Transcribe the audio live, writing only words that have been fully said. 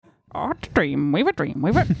Dreamweaver,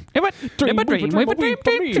 Dreamweaver,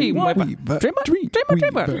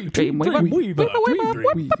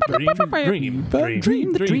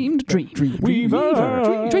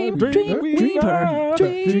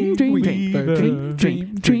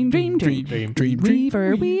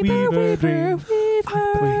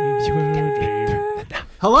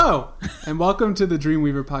 Hello, and welcome to the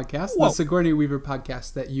Dreamweaver podcast, the Sigourney Weaver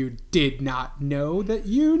podcast that you did not know that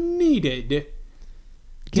you needed.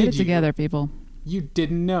 Get it together, people. You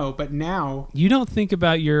didn't know, but now... You don't think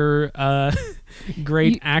about your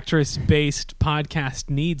great actress-based podcast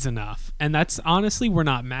needs enough. And that's, honestly, we're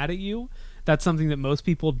not mad at you. That's something that most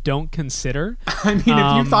people don't consider. I mean,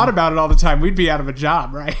 if you thought about it all the time, we'd be out of a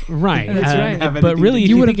job, right? Right. That's right. But really, if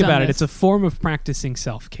you think about it, this. it's a form of practicing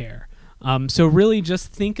self-care. So really just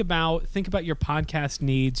think about your podcast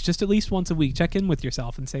needs just at least once a week. Check in with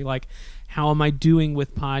yourself and say, like, how am I doing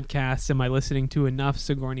with podcasts? Am I listening to enough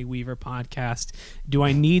Sigourney Weaver podcasts? Do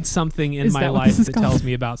I need something in my life that tells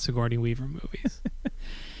me about Sigourney Weaver movies?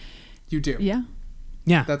 You do. Yeah.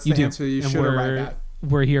 Yeah, That's you the do. answer you And should arrive at.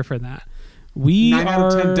 We're here for that. 9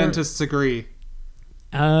 out of 10 dentists agree.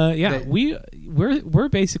 We're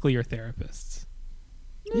basically your therapists.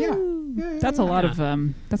 Yeah. That's a lot of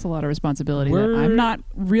responsibility that I'm not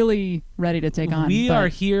really ready to take on. We are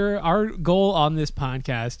here. Our goal on this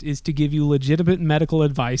podcast is to give you legitimate medical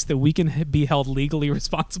advice that we can be held legally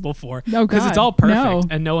responsible for. No, because it's all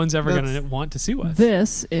perfect and no one's ever going to want to sue us.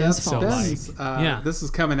 This is false. This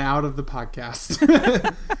is coming out of the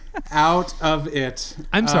podcast. Out of it.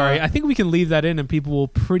 I'm sorry. I think we can leave that in and people will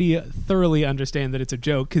pretty thoroughly understand that it's a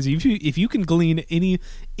joke, because if you can glean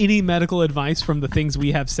any medical advice from the things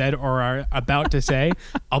we have said or are about to say,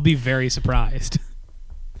 I'll be very surprised.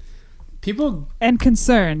 People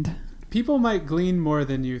might glean more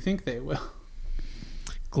than you think they will.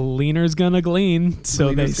 Gleaner's gonna glean,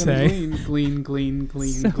 so they say. Glean.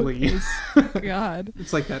 God.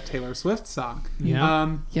 It's like that Taylor Swift song.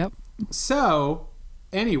 Yeah. Yep. So,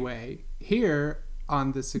 anyway, here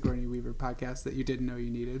on the Sigourney Weaver podcast that you didn't know you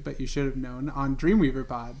needed, but you should have known on Dreamweaver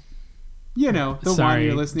Pod. You know, the one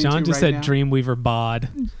you're listening to right now. John just said Dreamweaver Bod.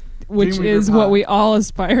 Which is what we all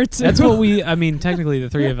aspire to. That's what technically the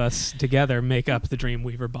three of us together make up the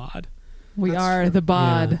Dreamweaver Bod. We are the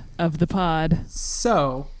bod of the pod.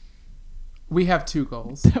 So, we have two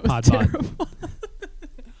goals. That was terrible.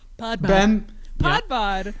 Pod Ben. Pod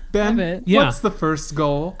bod. Ben, what's the first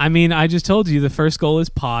goal? I mean, I just told you the first goal is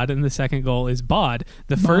pod and the second goal is bod.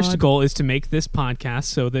 The first goal is to make this podcast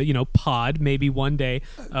so that, pod, maybe one day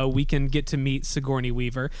we can get to meet Sigourney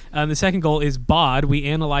Weaver. The second goal is bod. We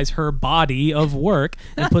analyze her body of work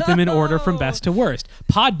and put them in order from best to worst.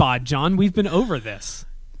 Pod bod, John, we've been over this.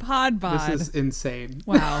 Pod bod. This is insane.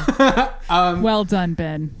 Wow. Well done,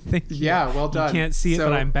 Ben. Thank you. Yeah, well done. You can't see it,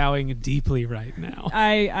 but I'm bowing deeply right now.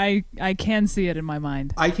 I can see it in my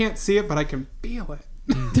mind. I can't see it, but I can feel it.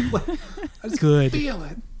 I just Good. feel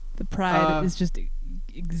it. The pride is just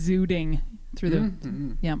exuding through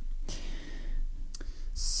the... Yeah.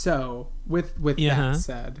 So, with that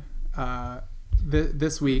said,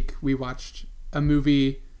 this week we watched a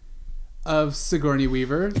movie of Sigourney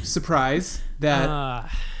Weaver. Surprise. That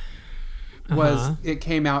it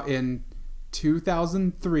came out in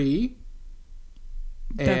 2003.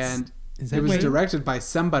 And it was directed by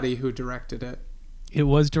somebody who directed it. It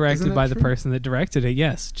was directed by the person that directed it.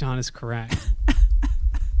 Yes, John is correct.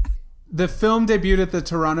 The film debuted at the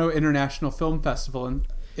Toronto International Film Festival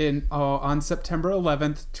on September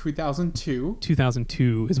 11th, 2002.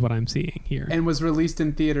 2002 is what I'm seeing here. And was released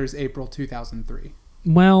in theaters April 2003.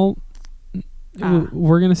 Well,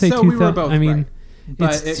 we're going to say 2000. So we were both right.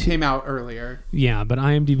 But it came out earlier. Yeah, but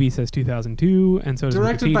IMDb says 2002, and so does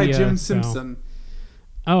Directed Wikipedia, by Jim Simpson.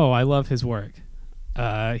 Oh, I love his work.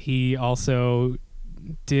 He also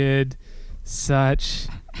did such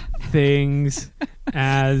things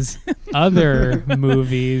as other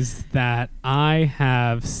movies that I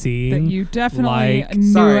have seen. That you definitely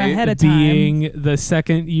knew ahead of time. Being the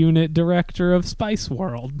second unit director of Spice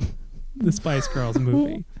World, the Spice Girls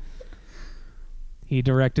movie. He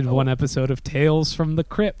directed one episode of Tales from the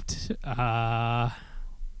Crypt.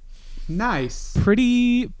 Nice.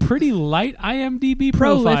 Pretty light IMDb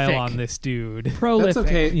profile on this dude. Prolific. That's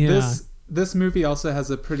okay. Yeah. This movie also has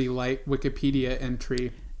a pretty light Wikipedia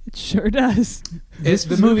entry. It sure does. This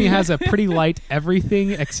movie has a pretty light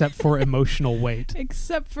everything except for emotional weight.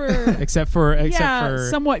 Except for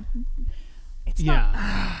somewhat. It's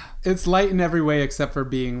not. It's light in every way except for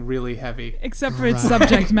being really heavy. Except for its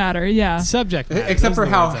subject matter, yeah. Subject matter. Except for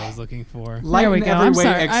how I was looking for. Light in every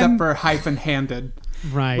way except for hyphen-handed.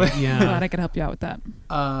 Right, yeah. I'm glad I could help you out with that.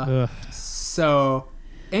 So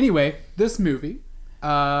Anyway, this movie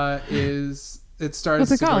it stars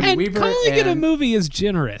What's it called? Sigourney Weaver Calling it a movie is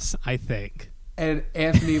generous, I think. and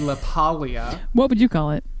Anthony LaPaglia. What would you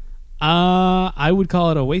call it? I would call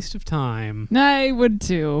it a waste of time. I would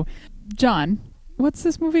too. John, what's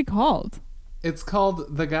this movie called? It's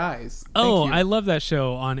called The Guys. Oh, Thank you. I love that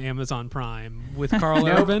show on Amazon Prime with Carl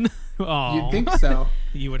Nope. Urban. Oh, You'd think so.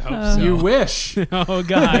 you would hope so. You wish. Oh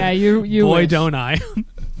God. Yeah, you Boy, wish. don't I.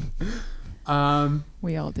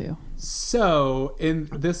 We all do. So in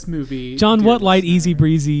this movie, John, dear what light, listener- easy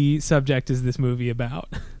breezy subject is this movie about?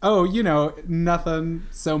 Oh, nothing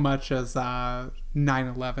so much as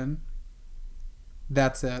 9/11.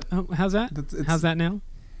 That's it. Oh, how's that? It's- How's that now?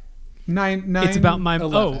 9. It's about my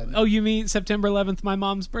 11. Oh, you mean September 11th, my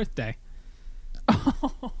mom's birthday?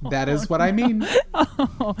 That is what I mean.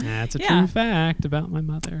 That's a Yeah. true fact about my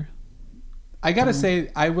mother. I gotta say,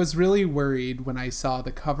 I was really worried when I saw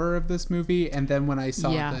the cover of this movie, and then when I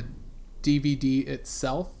saw Yeah. the DVD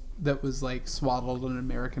itself that was like swaddled in an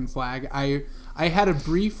American flag. I had a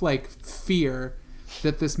brief fear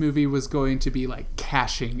that this movie was going to be like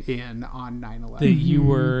cashing in on 9/11. That you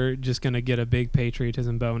were just going to get a big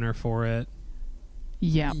patriotism boner for it.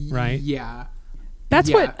 Yeah. Right? Yeah. That's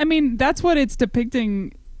Yeah. that's what it's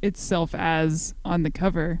depicting itself as on the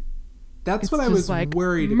cover. That's It's what I just was like,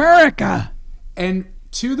 worried about. America. And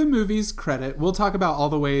to the movie's credit, we'll talk about all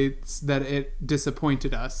the ways that it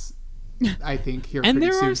disappointed us, I think, here And pretty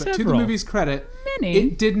there are soon. But to the several. movie's credit, Many.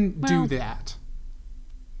 it didn't Well- do that.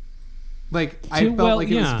 Like, I felt like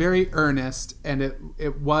it was very earnest, and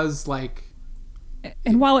it was like...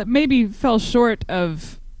 And while it maybe fell short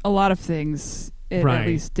of a lot of things, it Right. at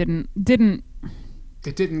least didn't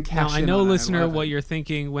It didn't Now, cash I in know, on listener, 9/11. what you're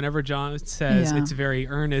thinking whenever John says Yeah. it's very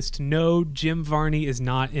earnest. No, Jim Varney is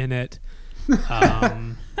not in it.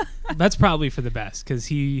 That's probably for the best, because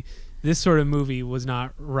this sort of movie was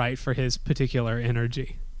not right for his particular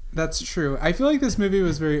energy. That's true. I feel like this movie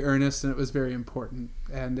was very earnest, and it was very important.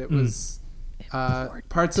 And it was...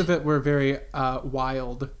 parts of it were very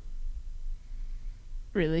wild.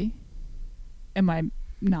 really. Am I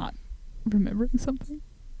not remembering something?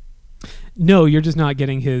 No, you're just not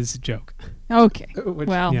getting his joke. Okay. Which-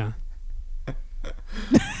 Well, Yeah.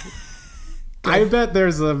 I bet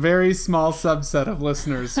there's a very small subset of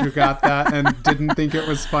listeners who got that and didn't think it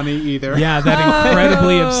was funny either. Yeah, that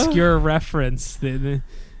incredibly obscure reference.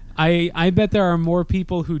 I bet there are more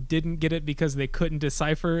people who didn't get it because they couldn't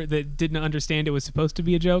decipher, that didn't understand it was supposed to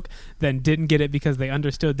be a joke, than didn't get it because they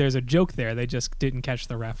understood there's a joke there. They just didn't catch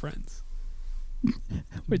the reference.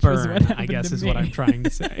 which Burn, was what happened I guess to is me. what I'm trying to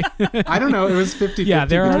say. I don't know. It was 50-50 Yeah,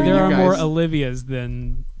 there between are you more guys. Olivias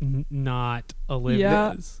than not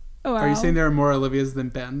Olivias. Oh, Are you wow. saying there are more Olivias than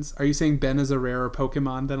Bens? Are you saying Ben is a rarer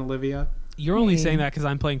Pokemon than Olivia? You're only Hey. saying that because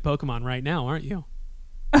I'm playing Pokemon right now, aren't you?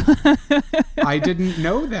 I didn't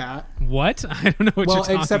know that, What? I don't know what Well, you're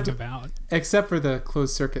talking except- about. except for the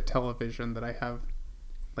closed circuit television that I have.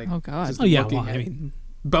 Like, Oh, God. just Oh yeah, looking well, I at mean,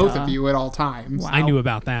 both Duh. of you at all times. Wow. I knew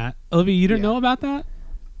about that. Olivia, you didn't Yeah. know about that?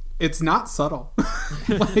 It's not subtle.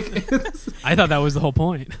 Like I thought that was the whole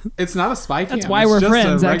point. it's not a spy cam. That's why it's we're just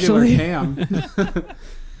friends, a regular actually. cam.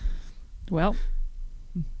 Well,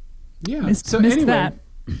 Yeah. missed so that.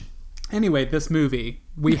 anyway, this movie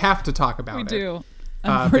we have to talk about We it. do.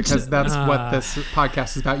 Because that's Uh, what this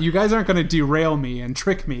podcast is about. You guys aren't going to derail me and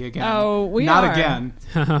trick me again. Oh, we not are. again.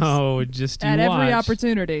 Oh, just you At watch. every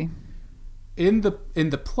opportunity. In the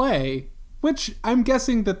play, which I'm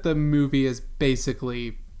guessing that the movie is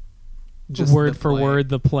basically just Word the for play. word,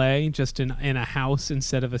 the play, just in a house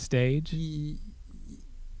instead of a stage.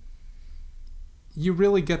 You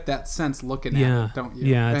really get that sense looking Yeah. at it, don't you?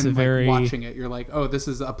 Yeah, it's and a very- watching it. You're like, oh, this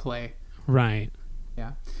is a play. Right.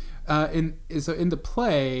 Yeah. In the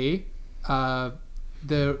play,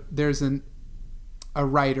 there's a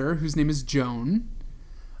writer whose name is Joan,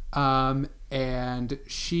 and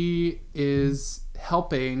she is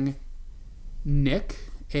helping Nick,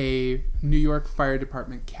 a New York Fire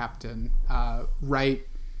Department captain, write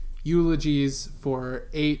eulogies for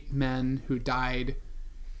 8 men who died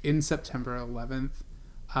in September 11th.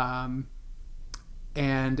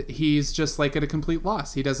 And he's just like at a complete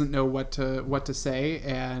loss. He doesn't know what to say,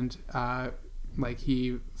 and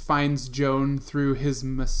he finds Joan through his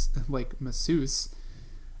masseuse,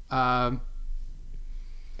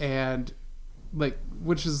 and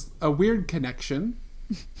which is a weird connection.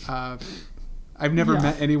 I've never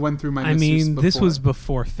met anyone through my I masseuse mean, before. this was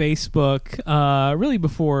before Facebook, really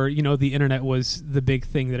before, the internet was the big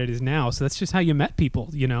thing that it is now. So that's just how you met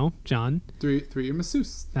people, John. through your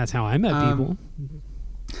masseuse. That's how I met people.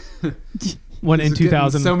 in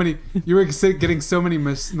 2000. You were getting so many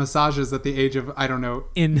massages at the age of, I don't know,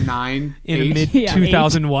 in 9, in 8. mid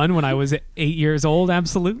 2001 when I was 8 years old.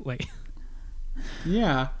 Absolutely.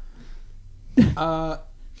 Yeah.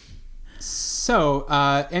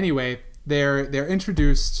 Anyway, they're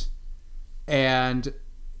introduced, and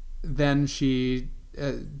then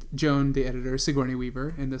Joan, the editor, Sigourney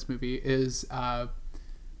Weaver in this movie, is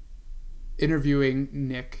interviewing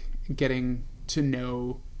Nick, getting to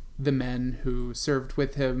know the men who served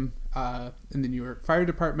with him in the New York Fire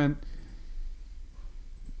Department,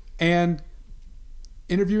 and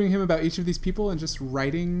interviewing him about each of these people and just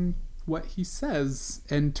writing what he says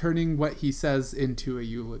and turning what he says into a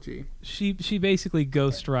eulogy. She basically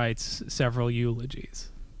ghostwrites several eulogies.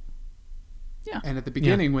 Yeah. And at the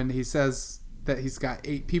beginning, when he says that he's got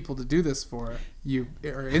 8 people to do this for, you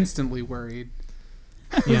are instantly worried.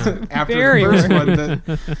 Yeah. After Very the first one,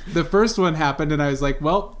 the first one happened, and I was like,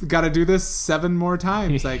 "Well, got to do this 7 more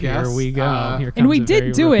times, I guess." Here we go. Here comes and we a did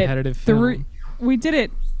very do it. repetitive film. We did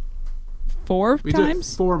it 4 we times. did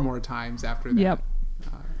it 4 more times after that. Yep.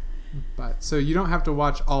 But so you don't have to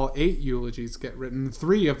watch all 8 eulogies get written.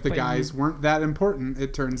 3 of the guys weren't that important,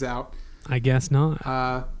 it turns out. I guess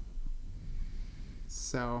not.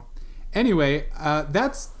 So, anyway,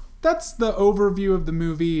 that's the overview of the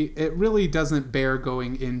movie. It really doesn't bear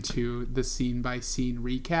going into the scene-by-scene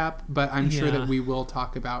recap, but I'm sure that we will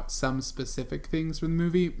talk about some specific things from the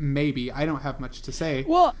movie. Maybe. I don't have much to say.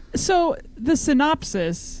 Well, so the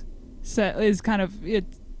synopsis is kind of... It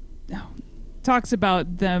talks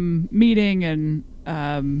about them meeting and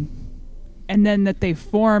then that they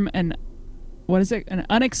form an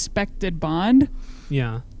unexpected bond.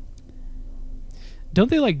 Yeah. Don't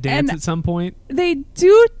they like dance at some point? They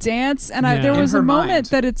do dance, and there was a moment mind.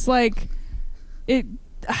 that it's like it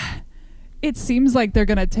seems like they're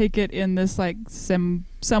gonna take it in this like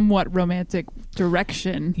somewhat romantic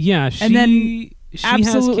direction. Yeah, and then she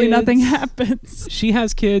absolutely has kids. nothing happens. She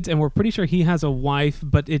has kids, and we're pretty sure he has a wife,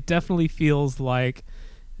 but it definitely feels like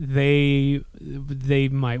they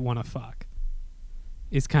might want to fuck.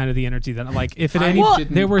 Is kind of the energy that, like, if at any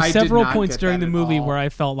there were several points during the movie where I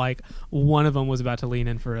felt like one of them was about to lean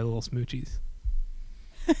in for a little smoochies.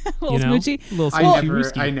 Smoochie. Little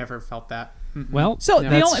I never felt that. Mm-mm. Well, so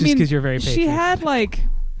that's just because you're very patient. She had like.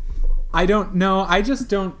 I don't know. I just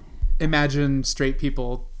don't imagine straight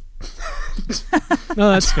people.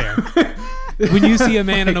 No, that's fair. When you see a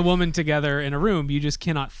man and a woman together in a room, you just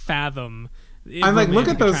cannot fathom. I'm like, look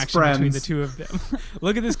at those friends between the two of them.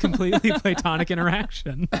 Look at this completely platonic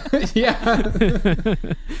interaction. Yeah.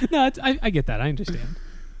 No, I get that. I understand.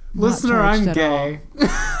 Listener, I'm gay.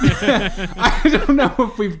 I don't know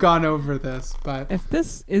if we've gone over this, but if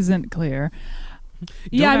this isn't clear,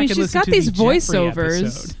 she's got these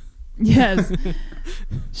voiceovers. Yes,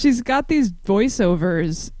 she's got these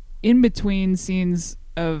voiceovers in between scenes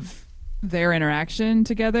of their interaction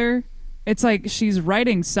together. It's like she's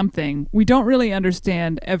writing something. We don't really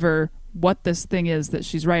understand ever what this thing is that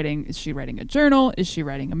she's writing. Is she writing a journal? Is she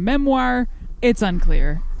writing a memoir? It's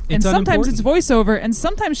unclear. And sometimes it's voiceover, and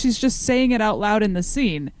sometimes she's just saying it out loud in the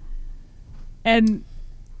scene. And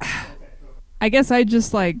I guess I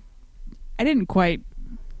didn't quite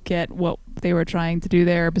get what they were trying to do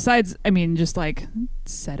there. Besides, just like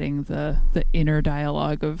setting the inner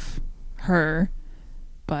dialogue of her.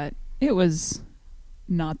 But it was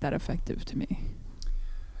not that effective to me.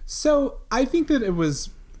 So I think that it was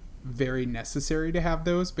very necessary to have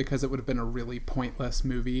those because it would have been a really pointless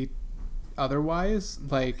movie otherwise.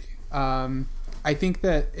 Like, I think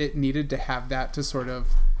that it needed to have that to sort of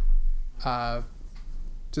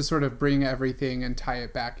bring everything and tie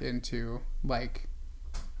it back into like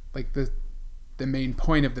the main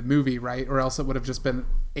point of the movie, right? Or else it would have just been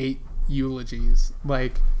 8 eulogies.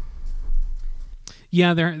 Like,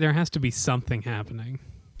 yeah, there has to be something happening.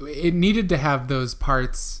 It needed to have those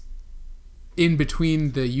parts in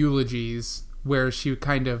between the eulogies where she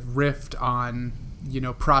kind of riffed on,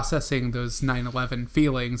 processing those 9/11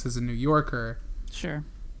 feelings as a New Yorker. Sure.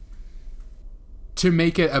 To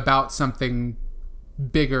make it about something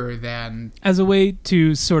bigger than... As a way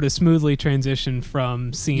to sort of smoothly transition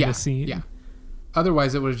from scene to scene. Yeah.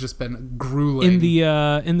 Otherwise, it would have just been grueling. In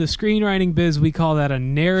the screenwriting biz, we call that a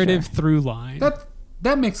narrative through line.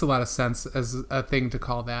 That makes a lot of sense as a thing to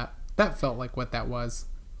call that. That felt like what that was.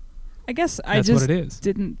 I guess I just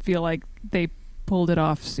didn't feel like they pulled it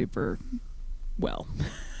off super well.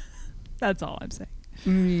 That's all I'm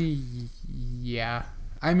saying. Yeah.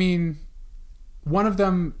 I mean,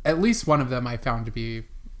 at least one of them I found to be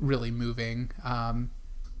really moving.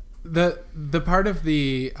 The part of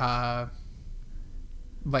the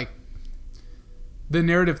the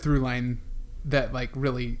narrative through line that like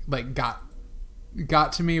really like got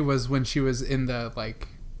to me was when she was in the like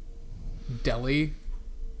deli,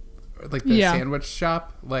 or like the sandwich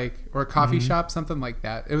shop, like, or coffee shop, something like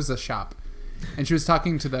that. It was a shop, and she was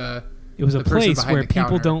talking to it was a place where people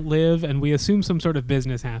counter. don't live, and we assume some sort of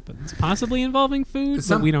business happens, possibly involving food,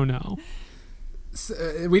 but we don't know.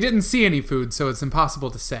 We didn't see any food, so it's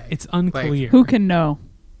impossible to say. It's unclear. Like, Who can know?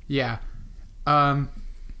 Yeah.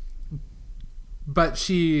 But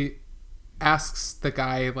she asks the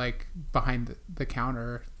guy like behind the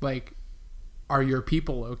counter, like, are your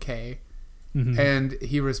people okay? Mm-hmm. And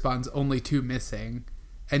he responds, only 2 missing.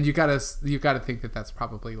 And you gotta think that that's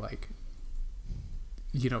probably like,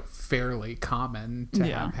 you know, fairly common to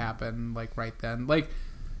have happen like right then. Like,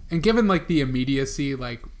 and given like the immediacy,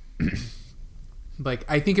 like like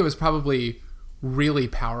I think it was probably really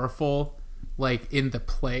powerful like in the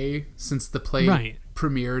play, since the play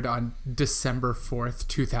premiered on December 4th,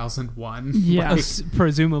 2001. Yes. Like,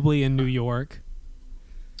 presumably in New York.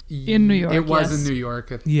 In New York, it was yes. in New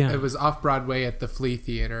York. Yeah. It was off Broadway at the Flea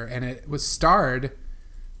Theater, and it was starred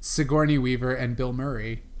Sigourney Weaver and Bill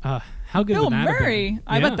Murray. How good Bill would that have been? Murray.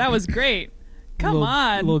 I bet that was great. Come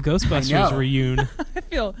on. Little Ghostbusters reunion. I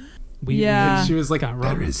feel... And she was like,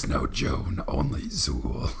 there is no Joan, only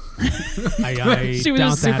Zool. She was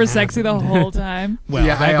just super sexy the whole time. Well,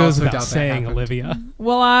 yeah, that I goes also without doubt that saying, happened. Olivia.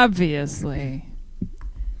 Well, obviously.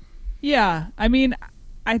 Yeah, I mean,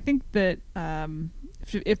 I think that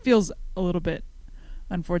it feels a little bit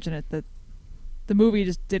unfortunate that the movie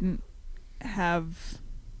just didn't have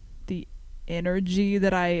the energy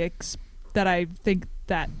that I think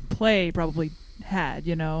that play probably had,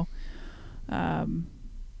 you know.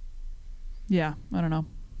 Yeah, I don't know.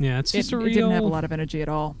 Yeah, it's just it didn't have a lot of energy at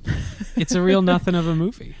all. It's a real nothing of a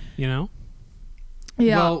movie, you know?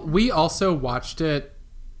 Yeah. Well, we also watched it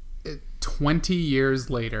 20 years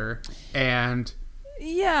later, and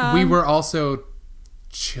we were also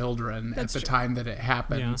children at the time that it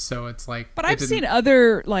happened, so it's like... But I've seen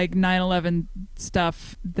other like 9/11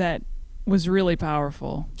 stuff that was really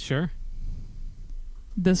powerful. Sure.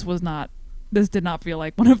 This did not feel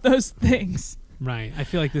like one of those things. Right. I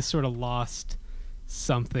feel like this sort of lost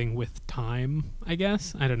something with time, I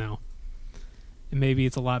guess. I don't know. And maybe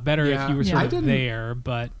it's a lot better if you were sort of there,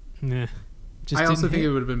 but I also think it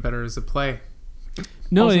would have been better as a play.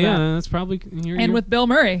 No, Also that's probably... And with Bill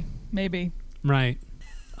Murray, maybe. Right.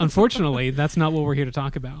 Unfortunately, that's not what we're here to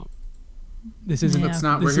talk about. This isn't... That's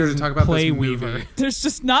not... We're here to talk about Play this movie. Weaver. There's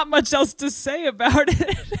just not much else to say about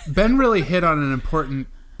it. Ben really hit on an important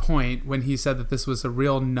point when he said that this was a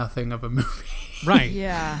real nothing of a movie. Right.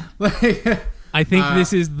 Yeah. I think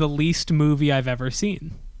this is the least movie I've ever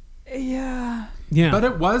seen. Yeah. Yeah. But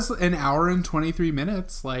it was an hour and 23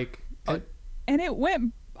 minutes. Like... And it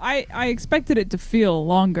went... I expected it to feel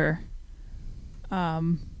longer.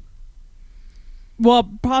 Well,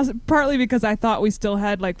 partly because I thought we still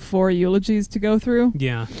had like 4 eulogies to go through.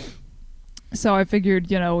 Yeah. So I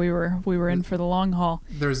figured, you know, we were in for the long haul.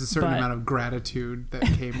 There's a certain amount of gratitude that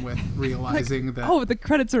came with realizing that... Oh, the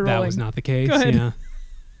credits are rolling. That was not the case. Good. Yeah.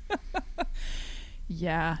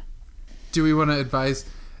 Yeah. Do we want to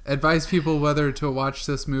advise people whether to watch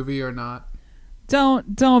this movie or not?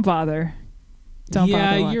 Don't bother. Don't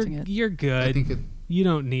bother watching it. You're good. You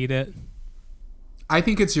don't need it. I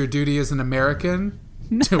think it's your duty as an American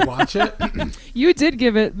to watch it. You did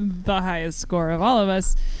give it the highest score of all of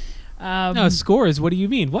us. No, scores? What do you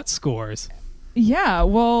mean? What scores? Yeah,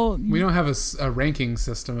 well... We don't have a ranking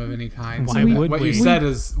system of any kind. Why would what we? You said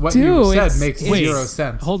is what do. you said makes Wait, 0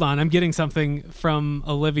 sense. Hold on, I'm getting something from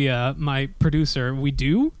Olivia, my producer. We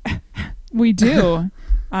do? We do.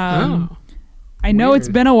 I know it's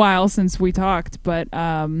been a while since we talked, but...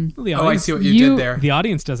 I see what you did there. The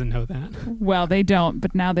audience doesn't know that. Well, they don't,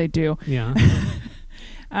 but now they do. Yeah.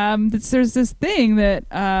 There's this thing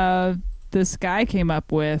that this guy came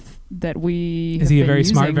up with that we... Is he a very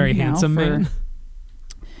smart, very handsome man?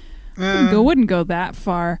 Wouldn't go that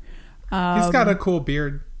far. He's got a cool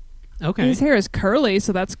beard. Okay. His hair is curly,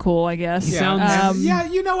 so that's cool, I guess. He sounds... yeah,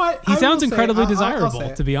 you know what? He sounds incredibly desirable,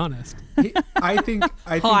 to be honest. I think,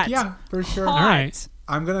 Hot. yeah, for sure. Hot. All right.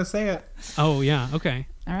 I'm going to say it. Oh, yeah, okay.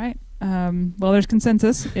 All right. Well, there's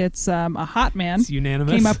consensus. It's a hot man. It's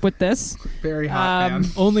unanimous. Came up with this. Very hot man.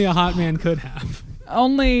 Only a hot man could have.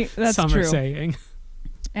 Only that's Some true. are saying.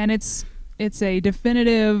 And it's a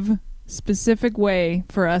definitive, specific way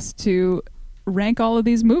for us to rank all of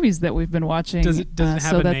these movies that we've been watching, Does it have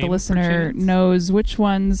so a that name, the listener perchance? knows which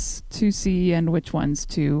ones to see and which ones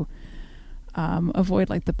to avoid,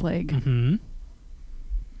 like the plague. Mm-hmm.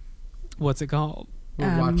 What's it called?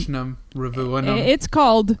 We're watching them, reviewing them. It's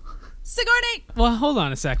called Sigourney! Well, hold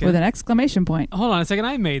on a second. With an exclamation point. Hold on a second.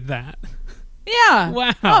 I made that. Yeah.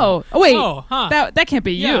 Wow. Oh, wait. Oh, huh. That can't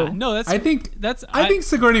be Yeah. you. No, that's. I think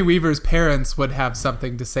Sigourney Weaver's parents would have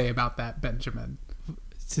something to say about that, Benjamin.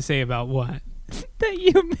 to say about what? That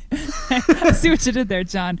you. I see what you did there,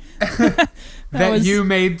 John. That you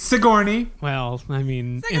made Sigourney. Well, I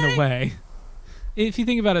mean, in a way. If you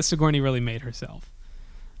think about it, Sigourney really made herself.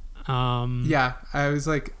 Yeah, I was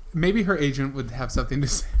like, maybe her agent would have something to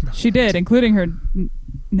say about She did, including her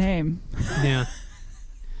name. Yeah.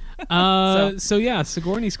 So yeah,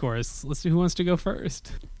 Sigourney scores. Let's do who wants to go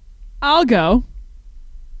first. I'll go.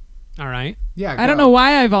 All right. Yeah, I don't know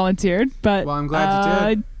why I volunteered, but Well, I'm glad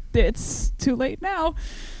you did. It's too late now.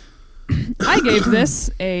 I gave this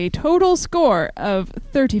a total score of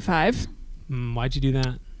 35. Why'd you do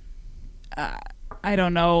that? I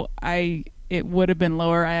don't know. It would have been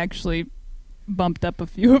lower. I actually bumped up a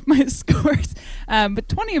few of my scores, but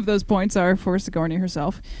 20 of those points are for Sigourney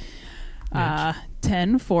herself.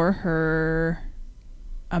 10 for her,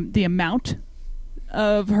 the amount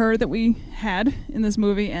of her that we had in this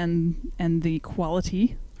movie, and the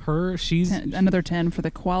quality. Another 10 for the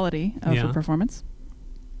quality of her performance.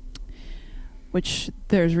 Which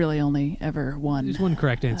there's really only ever one. There's one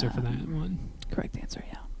correct answer for that one. Correct answer,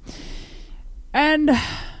 yeah. And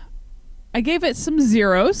I gave it some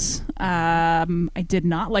zeros. I did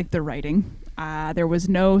not like the writing. There was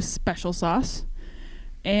no special sauce.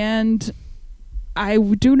 And I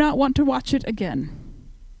do not want to watch it again.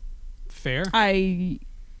 Fair. I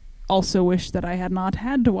also wish that I had not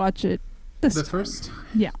had to watch it this time. First?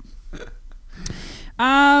 Yeah.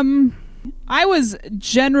 I was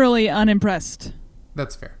generally unimpressed.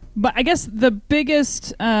 That's fair. But I guess the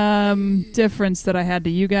biggest difference that I had to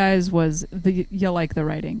you guys was you like the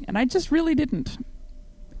writing. And I just really didn't.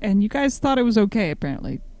 And you guys thought it was okay,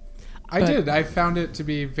 apparently. I did. I found it to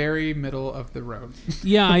be very middle of the road.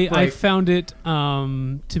 Yeah, I found it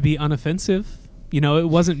to be unoffensive. You know, it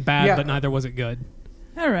wasn't bad, but neither was it good.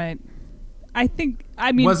 All right. I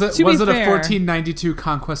mean, was it to be a fair, 1492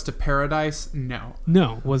 Conquest of Paradise? No.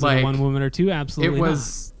 No. Was it a One Woman or Two? Absolutely not. It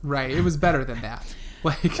was, right. It was better than that.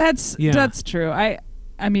 That's true. I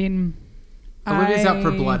mean, Olivia's out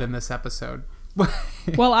for blood in this episode.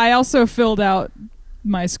 Well, I also filled out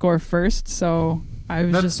my score first, so I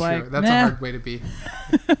was just like, that's a hard way to be.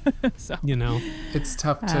 So, it's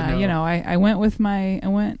tough to know. I went with my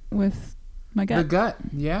gut. The gut,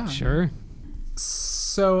 yeah. Sure.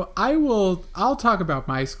 So I'll talk about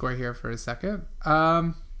my score here for a second.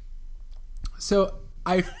 So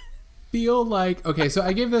I feel like, okay, so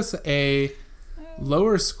I gave this a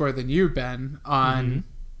lower score than you, Ben, on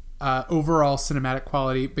overall cinematic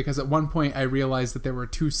quality, because at one point I realized that there were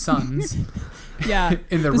two suns in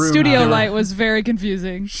the room. The studio light was very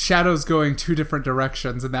confusing. Shadows going two different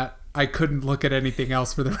directions, and that I couldn't look at anything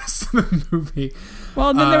else for the rest of the movie.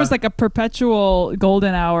 Well, and then there was like a perpetual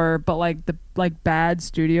golden hour, but like bad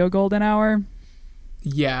studio golden hour.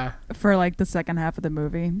 Yeah. For like the second half of the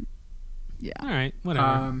movie. Yeah. All right.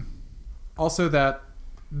 Whatever. Also,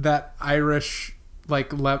 that Irish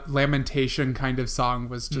lamentation kind of song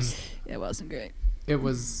was just. It wasn't great. It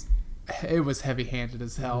was heavy-handed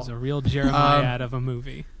as hell. It was a real Jeremiah of a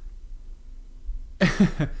movie.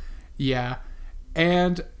 Yeah.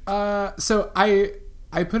 And so I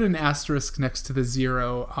put an asterisk next to the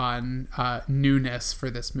 0 on newness for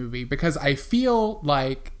this movie, because I feel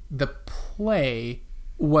like the play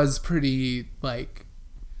was pretty like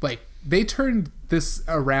they turned this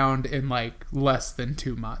around in like less than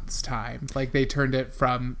 2 months time. Like they turned it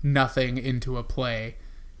from nothing into a play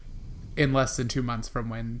in less than 2 months from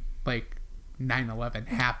when like 9/11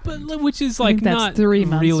 happened. But which is like not 3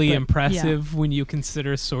 months, really impressive when you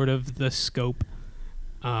consider sort of the scope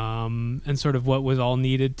and sort of what was all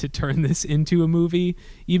needed to turn this into a movie.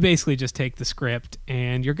 You basically just take the script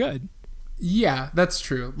and you're good. Yeah, that's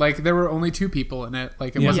true. Like there were only 2 people in it.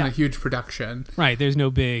 Like it wasn't a huge production. Right. There's no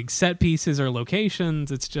big set pieces or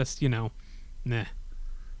locations. It's just, nah.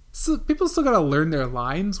 So people still got to learn their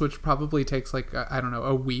lines, which probably takes like, I don't know,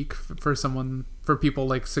 a week for people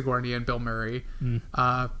like Sigourney and Bill Murray.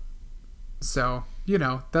 So,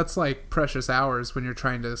 that's like precious hours when you're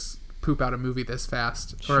trying to poop out a movie this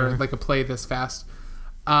fast, or like a play this fast.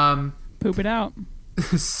 Poop it out.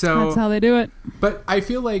 So that's how they do it. But I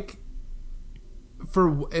feel like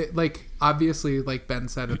obviously, like Ben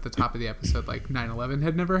said at the top of the episode, like 9/11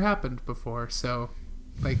 had never happened before, so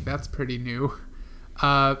like that's pretty new.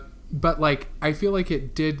 But like I feel like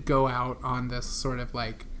it did go out on this sort of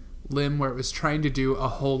like limb where it was trying to do a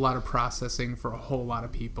whole lot of processing for a whole lot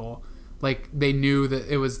of people. Like they knew that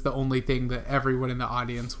it was the only thing that everyone in the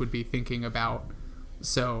audience would be thinking about,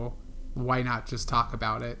 so why not just talk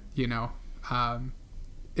about it,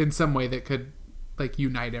 in some way that could like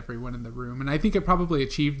unite everyone in the room. And I think it probably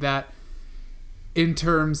achieved that in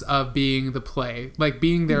terms of being the play, like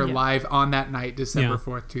being there live on that night, December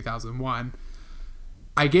 4th, 2001.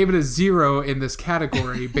 I gave it a 0 in this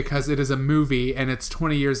category because it is a movie and it's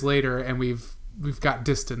 20 years later and we've got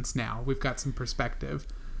distance now. We've got some perspective.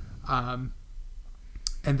 And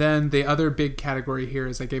then the other big category here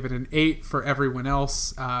is I gave it an 8 for everyone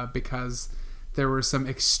else because there were some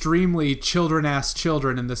extremely children-ass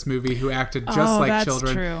children in this movie who acted just like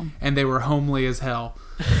children. True. And they were homely as hell.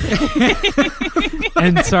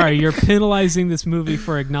 And sorry, you're penalizing this movie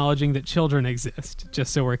for acknowledging that children exist,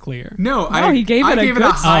 just so we're clear. No, he gave it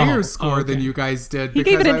a higher score than you guys did. He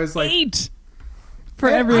gave it an 8 for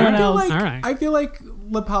everyone else. All right. I feel like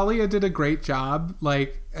LaPaglia did a great job.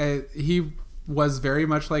 Like, he was very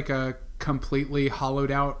much like a completely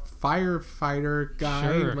hollowed out firefighter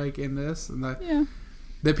guy, like in this. And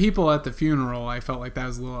the people at the funeral, I felt like that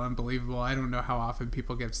was a little unbelievable. I don't know how often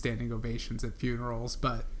people give standing ovations at funerals,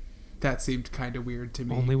 but that seemed kind of weird to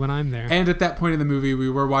me. Only when I'm there. And at that point in the movie, we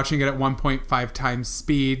were watching it at 1.5 times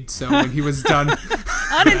speed. So when he was done,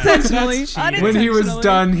 unintentionally, when he was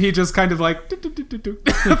done, he just kind of like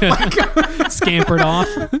scampered off.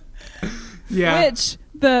 Yeah. Which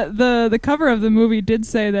the cover of the movie did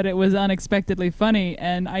say that it was unexpectedly funny,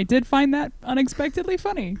 and I did find that unexpectedly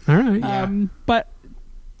funny. All right. But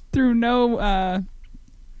through no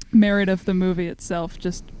merit of the movie itself,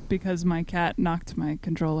 just because my cat knocked my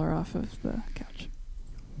controller off of the couch.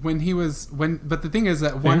 But the thing is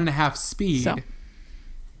that 1.5 speed,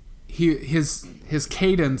 his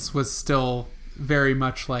cadence was still very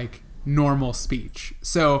much like normal speech.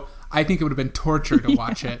 So I think it would have been torture to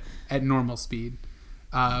watch it at normal speed.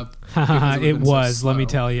 It was, let me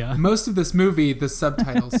tell you. Most of this movie, the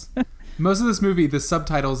subtitles,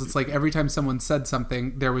 it's like every time someone said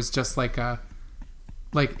something, there was just like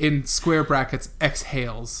in square brackets,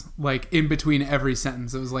 exhales, like in between every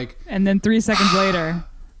sentence. It was like, and then 3 seconds later,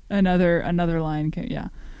 another line came.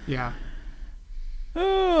 Yeah.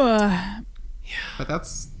 Oh. But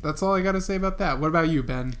that's all I got to say about that. What about you,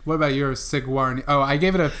 Ben? What about your Sigourney? Oh, I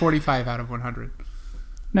gave it a 45 out of 100.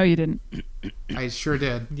 No, you didn't. I sure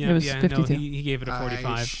did. It was 52. No, he gave it a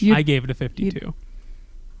 45. I gave it a 52.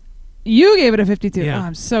 You gave it a 52. Yeah. Oh,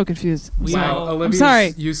 I'm so confused. Wow, Olivia's I'm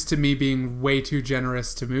sorry. used to me being way too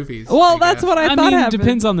generous to movies. Well, that's what I thought happened.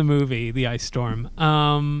 Depends on the movie, The Ice Storm.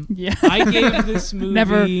 Yeah. I gave this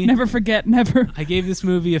movie... Never forget, never. I gave this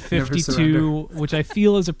movie a 52, which I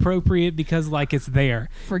feel is appropriate because, like, it's there.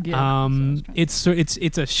 Forget.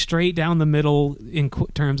 It's a straight down the middle in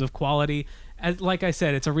terms of quality. Like I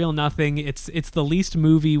said, it's a real nothing. It's the least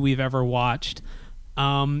movie we've ever watched.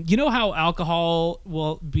 You know how alcohol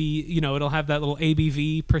will be, it'll have that little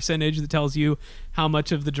ABV percentage that tells you how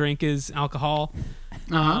much of the drink is alcohol.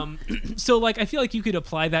 So like, I feel like you could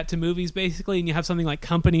apply that to movies basically, and you have something like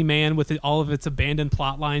Company Man with all of its abandoned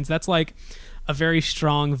plot lines. That's like a very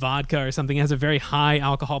strong vodka or something. It has a very high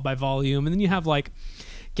alcohol by volume. And then you have like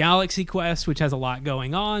Galaxy Quest, which has a lot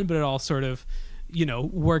going on, but it all sort of,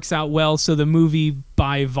 works out well. So the movie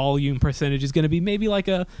by volume percentage is going to be maybe like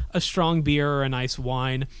a strong beer or a nice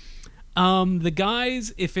wine. The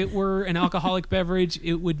guys, if it were an alcoholic beverage,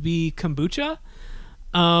 it would be kombucha,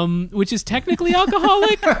 which is technically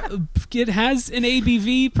alcoholic. It has an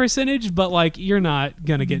ABV percentage, but like you're not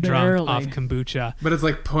going to get drunk off kombucha. But it's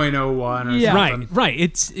like 0.01 or something. Right.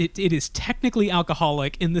 It is technically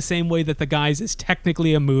alcoholic in the same way that The Guys is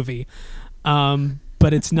technically a movie.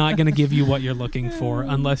 But it's not going to give you what you're looking for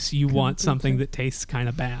unless you want something that tastes kind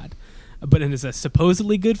of bad. But it is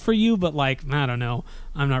supposedly good for you, but like, I don't know.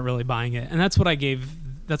 I'm not really buying it. And that's what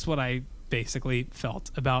I basically felt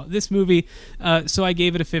about this movie. So I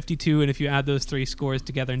gave it a 52, and if you add those 3 scores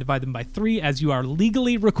together and divide them by 3, as you are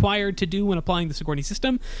legally required to do when applying the Sigourney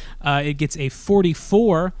system, it gets a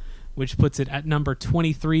 44, which puts it at number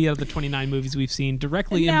 23 of the 29 movies we've seen,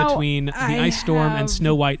 directly in between The Ice Storm and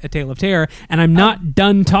Snow White, A Tale of Terror. And I'm not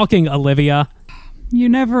done talking, Olivia. You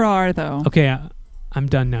never are, though. Okay, I'm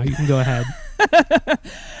done now. You can go ahead.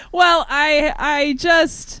 Well, I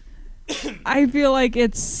feel like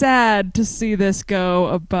it's sad to see this go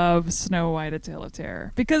above Snow White, A Tale of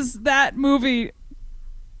Terror, because that movie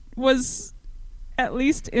was at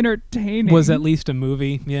least entertaining. Was at least a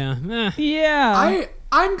movie, yeah. Yeah.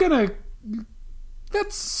 I'm gonna...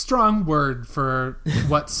 That's a strong word for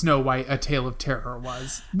what Snow White, A Tale of Terror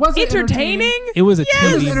was. Was it entertaining? It was a yes.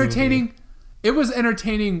 TV It was entertaining. Movie. It was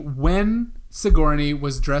entertaining when Sigourney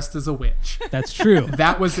was dressed as a witch. That's true.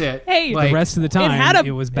 That was it. Hey, the rest of the time,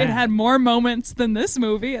 it was bad. It had more moments than this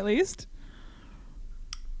movie, at least.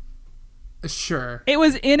 Sure. It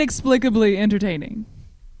was inexplicably entertaining.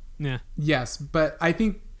 Yeah. Yes, but I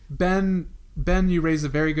think Ben, you raised a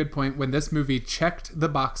very good point. When this movie checked the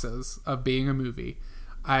boxes of being a movie,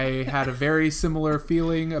 I had a very similar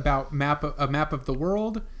feeling about a map of the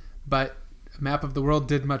world, but a Map of the World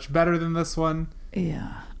did much better than this one.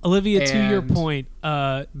 Yeah. Olivia, to your And point,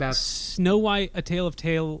 that's Snow White, A Tale of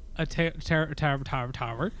Tower. a Tower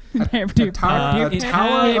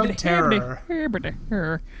of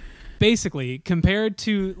Terror. Basically, compared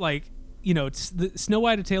to the Snow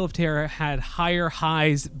White, A Tale of Terror had higher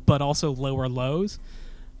highs but also lower lows,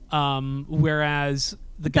 whereas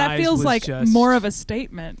the Guys that feels was like just, more of a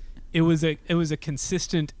statement. It was a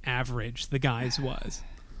consistent average. The Guys was.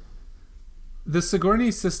 The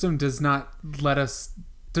Sigourney system does not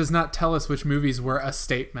tell us which movies were a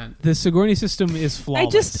statement. The Sigourney system is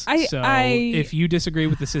flawless. So if you disagree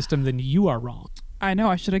with the system, then you are wrong. I know.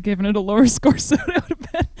 I should have given it a lower score, so it would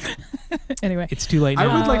have been. Anyway, It's too late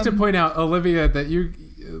now. I would like to point out, Olivia, that you...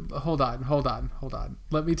 Hold on.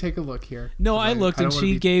 Let me take a look here. No, I looked, don't and wanna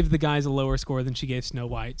she be- gave the Guys a lower score than she gave Snow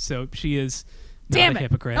White, so she is not damn a it.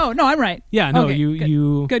 hypocrite. Oh no, I'm right. Yeah, no, Okay,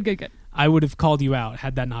 you Good. I would have called you out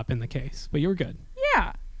had that not been the case, but you were good.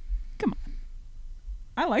 Yeah. Come on.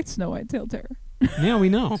 I liked Snow White Tale Terror. Yeah, we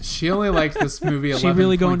know. She only liked this movie She 11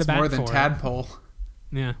 really going points to bat more than for it. Tadpole.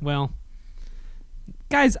 Yeah, well,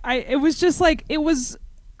 Guys, I was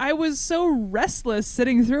so restless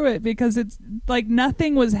sitting through it because it's like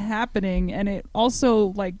nothing was happening, and it also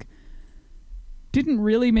like didn't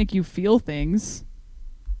really make you feel things.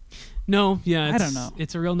 no, yeah, I don't know.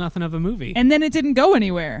 It's a real nothing of a movie. And then it didn't go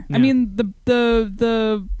anywhere. I Yeah. mean,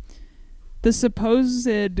 the supposed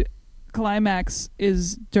climax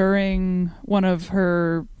is during one of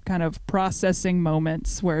her kind of processing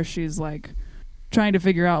moments where she's like trying to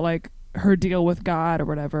figure out like her deal with God or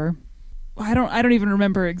whatever. I don't even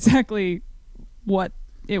remember exactly what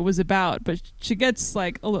it was about, but she gets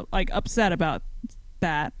like a little like upset about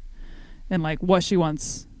that and like what she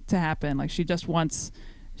wants to happen. Like she just wants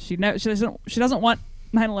she doesn't want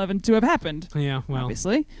 9/11 to have happened. Yeah, well,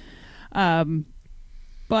 Obviously.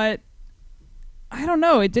 But I don't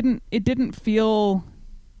know, it didn't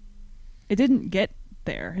get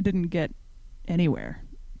there. It didn't get anywhere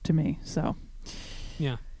to me. So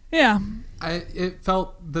yeah. yeah.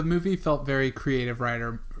 The movie felt very creative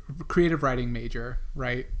writing major,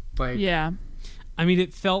 right? Like Yeah. I mean,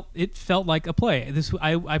 it felt like a play.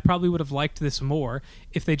 I probably would have liked this more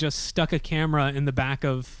if they just stuck a camera in the back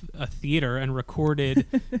of a theater and recorded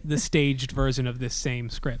the staged version of this same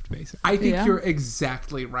script, basically. I think Yeah. you're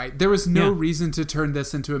exactly right. There was no Yeah. reason to turn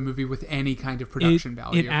this into a movie with any kind of production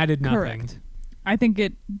value. It added nothing. Correct. I think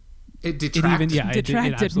it It It detracted. even it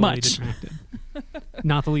Detracted absolutely much. detracted.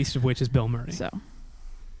 Not the least of which is Bill Murray. so.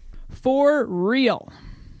 For real.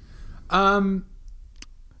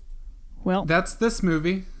 Well, That's this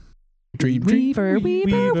movie. Weaver.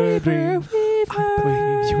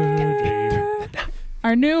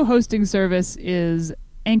 Our new hosting service is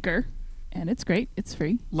Anchor, and it's great. It's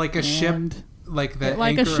free. Like a ship, And like the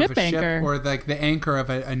like a anchor ship of a anchor. ship, or like the anchor of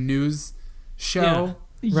a news show,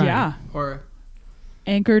 Right. Yeah. or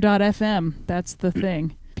Anchor.fm. That's the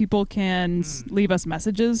thing. People can leave us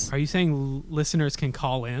messages. Are you saying listeners can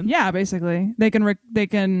call in? Yeah, basically, they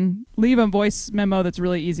can leave a voice memo that's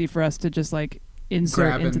really easy for us to just like insert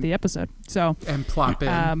Grab into and- the episode. So, and plop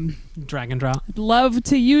in. Drag and drop. love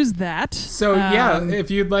to use that. So yeah, if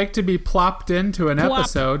you'd like to be plopped into an Plop.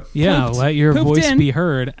 episode, Yeah, Pooped. let your Pooped voice in. be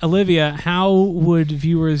heard. Olivia, how would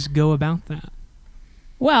viewers go about that?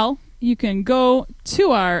 Well, you can go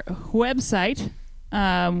to our website,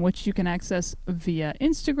 which you can access via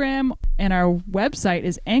Instagram, and our website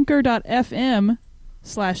is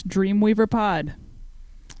anchor.fm/DreamweaverPod.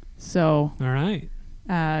 So All right.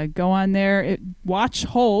 go on there, watch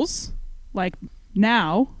Holes like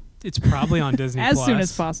now It's probably on Disney as Plus. soon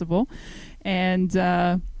as possible, and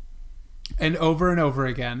and over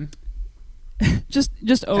again,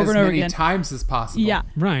 just over as and over many again. times as possible. Yeah,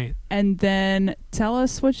 Right. and then tell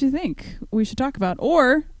us what you think we should talk about,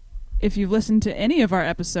 or if you've listened to any of our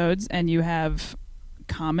episodes and you have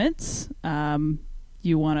comments,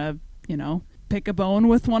 you want to, pick a bone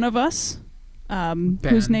with one of us,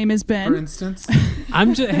 whose name is for Ben. instance.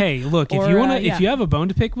 I'm just hey, look, if Or, you want to yeah. if you have a bone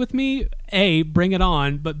to pick with me, A, bring it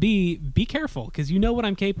on, but B, be careful cuz you know what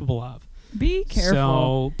I'm capable of. Be careful.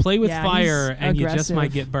 So, play with Yeah, fire he's and you just aggressive.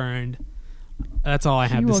 might get burned. That's all I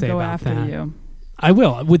have He to will say go about after that. you. I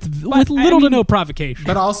will with But, little I to mean- no provocation.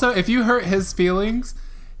 But also, if you hurt his feelings,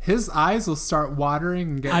 his eyes will start watering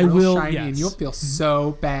and get shiny, and you'll feel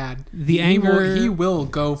so bad. He will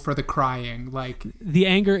go for the crying. Like, the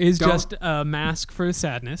anger is just a mask for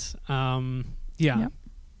sadness. Yep.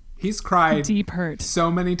 He's cried deep hurt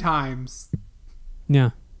so many times. Yeah.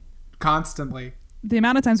 Constantly. The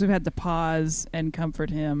amount of times we've had to pause and comfort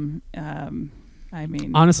him, I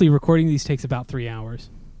mean... Honestly, recording these takes about 3 hours.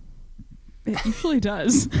 It usually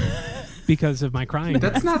does. Because of my crying.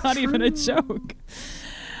 That's not true. Even a joke.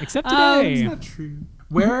 Except today. That's not true.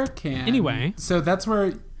 Where can... Anyway. So that's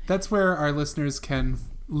where our listeners can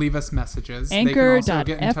leave us messages.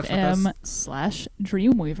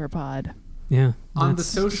 Anchor.fm/DreamweaverPod. Yeah. On the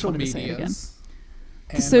social medias.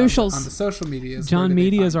 The socials. On the social medias. John,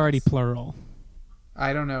 media is already plural.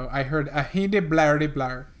 I don't know. I heard a hindi blardy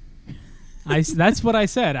blar. That's what I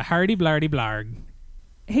said. A hardy blardy blarg.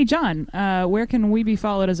 Hey, John, where can we be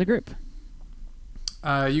followed as a group?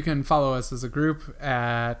 You can follow us as a group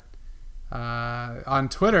at on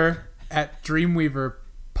Twitter at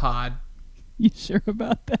DreamweaverPod. You sure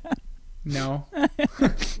about that? No.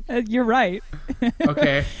 You're right.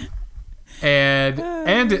 Okay. And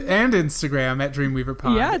Instagram at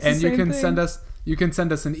DreamweaverPod. Yeah, it's the and you same can thing.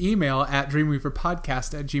 send us an email at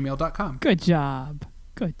dreamweaverpodcast@gmail.com. Good job.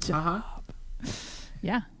 Good job. Uh-huh.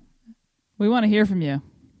 Yeah. We want to hear from you.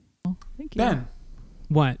 Thank you. Ben,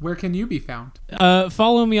 What? where can you be found?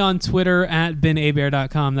 Follow me on Twitter at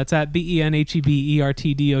benabear.com. That's at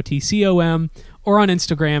BENHEBERTDOTCOM, or on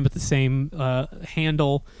Instagram at the same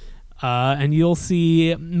handle. And you'll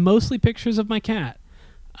see mostly pictures of my cat,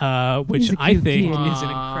 which He's a I cute think kitty. is an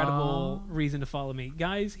incredible reason to follow me.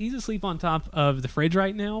 Guys, he's asleep on top of the fridge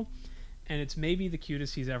right now, and it's maybe the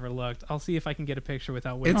cutest he's ever looked. I'll see if I can get a picture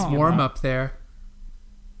without waking It's him warm up. up there.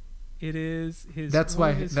 It is his. That's one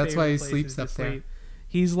why- of his that's why he favorite sleeps places to up there. sleep.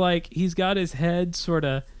 He's got his head sort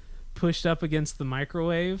of pushed up against the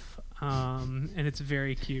microwave, and it's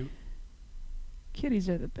very cute. Kitties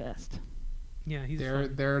are the best. Yeah,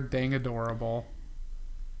 They're dang adorable.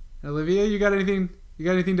 Olivia, you got anything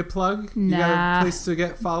to plug? You got Nah. a place to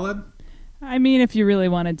get followed? I mean, if you really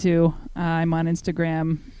wanted to, I'm on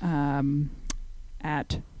Instagram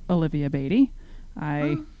at Olivia Beatty.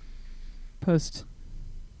 I post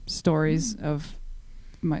stories of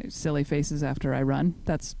my silly faces after I run.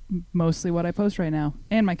 That's mostly what I post right now.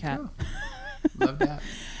 And my cat. Oh, love that.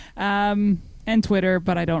 And Twitter,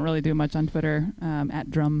 but I don't really do much on Twitter,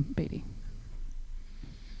 at Drum Beatty.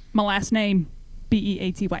 My last name,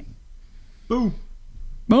 Beaty. Boom.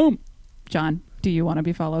 Boom. John, do you want to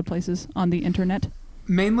be followed places on the internet?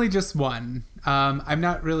 Mainly just one. I'm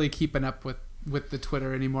not really keeping up with the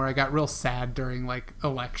Twitter anymore. I got real sad during like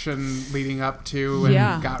election leading up to, and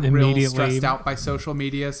got real Immediately. stressed out by social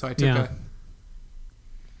media. So I took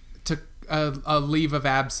a leave of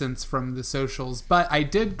absence from the socials. But I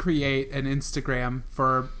did create an Instagram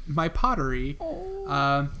for my pottery,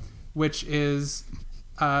 which is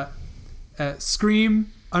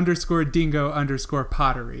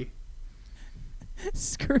scream_dingo_pottery.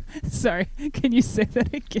 Sorry, can you say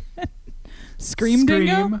that again? Scream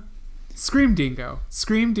Dingo? Scream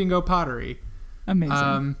Dingo pottery.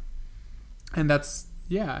 Amazing. And that's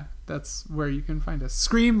where you can find us.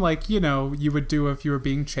 Scream, like, you would do if you were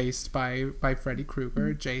being chased by Freddy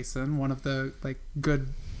Krueger, Jason, one of the like good,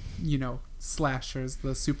 slashers,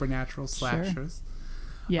 the supernatural slashers.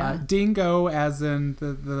 Yeah. Dingo as in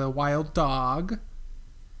the wild dog,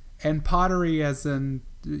 and pottery as in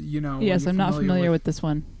Yes, I'm not familiar with this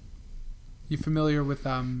one. You familiar with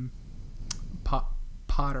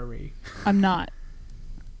pottery? I'm not.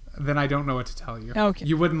 Then I don't know what to tell you. Okay.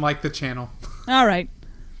 You wouldn't like the channel. All right.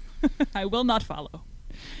 I will not follow.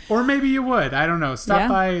 Or maybe you would. I don't know. Stop Yeah.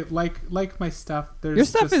 by, like my stuff. There's Your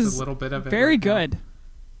stuff just is a little bit of it. very right now. good.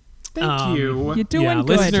 Thank you. You're doing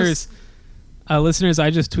good. Listeners,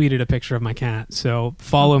 I just tweeted a picture of my cat, so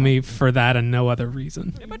follow me for that and no other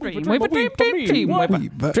reason.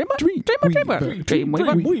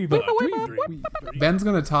 Ben's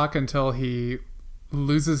gonna talk until he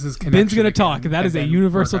loses his connection. Ben's gonna again, talk. That and is a then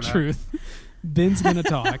universal we're gonna- truth. Ben's gonna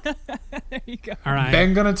talk. There you go. All right.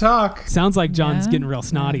 Ben gonna talk. Sounds like John's Yeah. getting real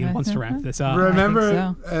snotty and wants to wrap this up.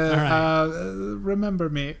 Remember, so. remember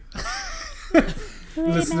me,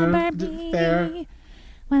 listener, fair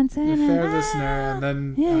listener, and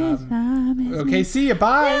then okay, see you.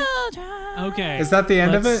 Bye. Okay. Is that the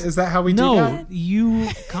end of it? Is that how we do No, that? you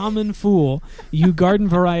common fool. You garden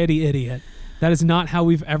variety idiot. That is not how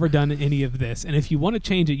we've ever done any of this. And if you want to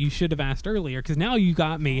change it, you should have asked earlier, because now you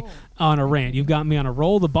got me on a rant. You've got me on a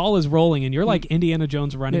roll. The ball is rolling, and you're like Indiana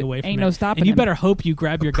Jones running away from ain't it. no stopping and you him. better hope you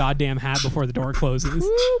grab your goddamn hat before the door closes.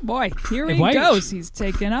 Ooh, boy, here he Why- goes. He's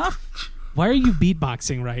taking off. Why are you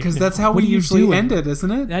beatboxing right now? Because that's how What we are you usually doing? end it,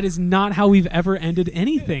 isn't it? That is not how we've ever ended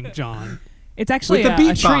anything, John. It's actually With the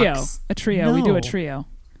a trio. beatbox. A trio. We do No. a trio.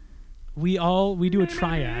 We do a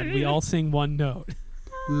triad. We all sing one note.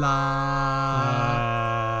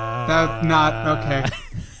 That's not okay.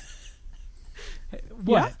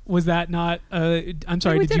 What? Yeah. Was that not I'm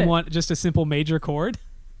sorry, we did did you it. want just a simple major chord?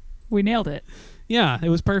 We nailed it. Yeah, it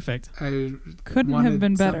was perfect. I Couldn't wanted have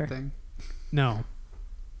been better. something. No.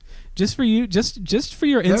 Just for you, just for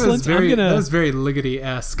your That was insolence, very I'm gonna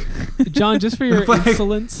Liggity-esque. John, just for your Like,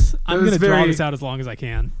 insolence, I'm was gonna draw very- this out as long as I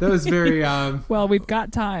can. That was very Well, we've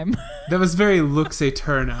got time. that was very Lux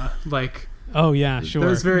Aeterna. Like Oh yeah, sure. that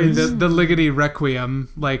was very It was- the Liggity Requiem.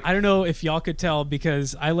 Like I don't know if y'all could tell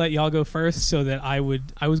because I let y'all go first so that I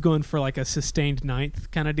was going for like a sustained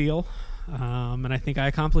ninth kind of deal. And I think I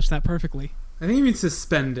accomplished that perfectly. I think you mean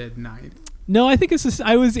suspended ninth. No, I think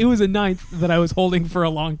it was a ninth that I was holding for a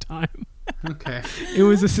long time. Okay. It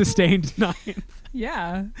was a sustained ninth.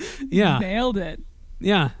 Yeah. Yeah. Nailed it.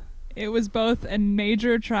 Yeah. It was both a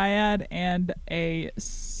major triad and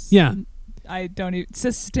Yeah.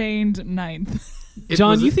 sustained ninth. It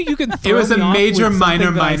John, was you think you can throw was a me off major, with minor,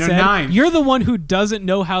 something that I minor said? ninth. You're the one who doesn't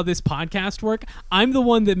know how this podcast work. I'm the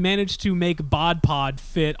one that managed to make Bod Pod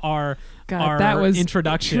fit our God, that was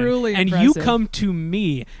introduction. truly and you impressive. come to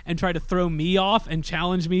me and try to throw me off and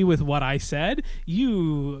challenge me with what I said.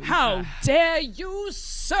 You How dare you,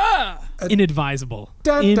 sir? inadvisable.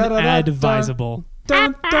 Da, da, da, da, da. Inadvisable.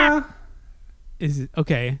 Dun, dun. Is it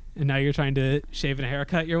okay? And now you're trying to shave and a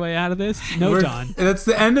haircut your way out of this? No, We're- John. That's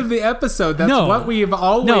the end of the episode. That's No. what we've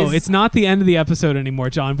always. No, it's not the end of the episode anymore,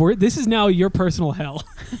 John. This is now your personal hell.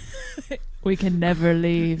 We can never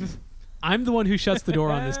leave. I'm the one who shuts the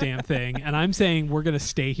door on this damn thing, and I'm saying we're going to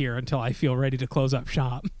stay here until I feel ready to close up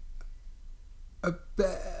shop. a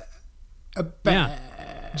ba- Yeah.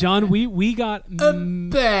 John, we got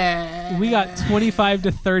we got 25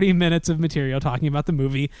 to 30 minutes of material talking about the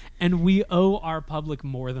movie, and we owe our public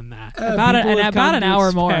more than that. About People have come an to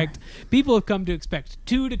hour more. People have come to expect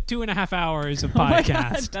 2 to 2.5 hours of Oh my God,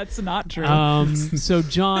 podcast. that's not true. So,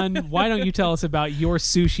 John, why don't you tell us about your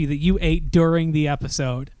sushi that you ate during the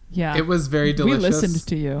episode? yeah. It was very delicious. We listened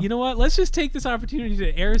to you. You know what? Let's just take this opportunity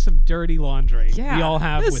to air some dirty laundry. Yeah. We all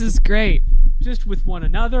have This with is great. just with one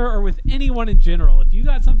another or with anyone in general. If you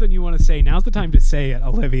got something you want to say, now's the time to say it,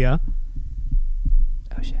 Olivia.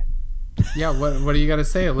 Oh shit. Yeah. What do you got to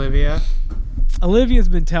say, Olivia? Olivia's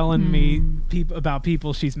been telling me about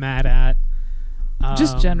people she's mad at.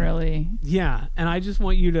 Just generally. Yeah, and I just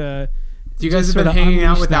want you to. You guys just have been sorta hanging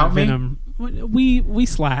out unleash without that me? venom. We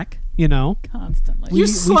slack, you know. Constantly. You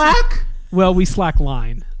slack? Well, we slack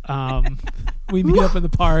line. We meet up in the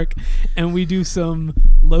park and we do some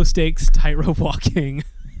low stakes tightrope walking.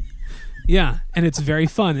 Yeah, and it's very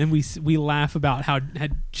fun, and we laugh about how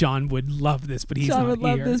John would love this, but he's John not would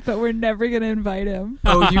love here. this, but we're never gonna invite him.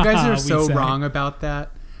 Oh, you guys are We so say. wrong about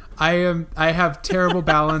that. I have terrible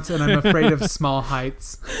balance, and I'm afraid of small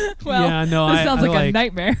heights. Well, Yeah, no, this I- sounds I like a like-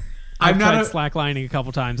 nightmare. I've I'm not tried a- slacklining a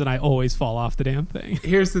couple times, and I always fall off the damn thing.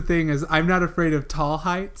 Here's the thing: is I'm not afraid of tall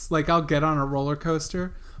heights. Like I'll get on a roller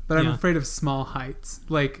coaster, but I'm Yeah. afraid of small heights.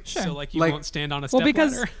 Like Sure. So like you Like- won't stand on a Well, step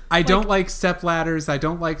because- ladder. I don't like step ladders. I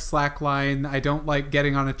don't like slackline. I don't like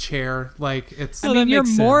getting on a chair. Like it's Oh, I that mean, you're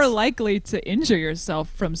makes more sense. likely to injure yourself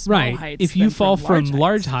from small Right. heights. If you than fall from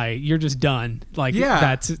large heights. height, you're just done. Like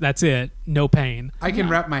Yeah. that's it. No pain. I can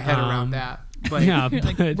wrap my head around that. Like, Yeah, You're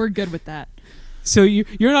like, but we're good with that. so you're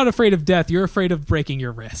not afraid of death. You're afraid of breaking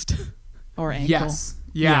your wrist. Or ankle. Yes.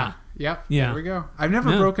 Yeah. Yep. Yeah. There we go. I've never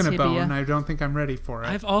Yeah. broken a Tibia. bone. I don't think I'm ready for it.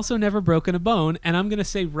 I've also never broken a bone, and I'm gonna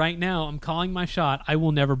say right now, I'm calling my shot. I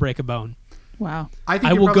will never break a bone. Wow. I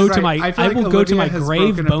think I you're will go probably to right. my feel I like will go to Olivia my has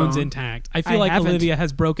grave broken a bones bone. intact. I feel I like haven't. Olivia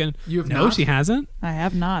has broken. You have no, not? she hasn't. I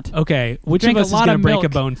have not. Okay, which Drank of a us is lot gonna of break milk. a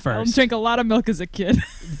bone I first? drank a lot of milk as a kid.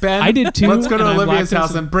 Ben, I did too, Let's go to and I'm Olivia's lactose-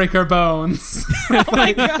 house and break her bones. Oh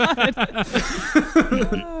my god.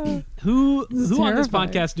 Who is on this terrifying.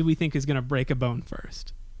 podcast do we think is gonna break a bone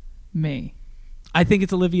first? Me. I think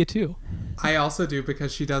it's Olivia too. I also do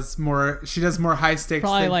because she does more high stakes.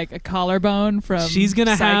 Probably things. like a collarbone from She's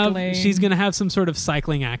gonna cycling. have some sort of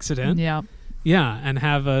cycling accident. Yeah. Yeah, and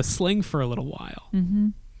have a sling for a little while. Mm-hmm.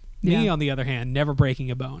 Me, Yeah. on the other hand, never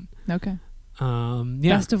breaking a bone. Okay. Yeah,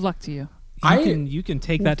 Best of luck to you. you can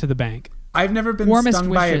take that to the bank. I've never been Warmest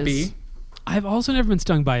stung by a wishes. bee. I've also never been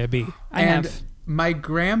stung by a bee. I and have. my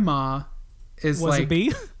grandma is Was like a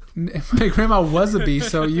bee? my grandma was a bee,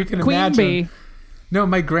 so you can Queen imagine. bee. No,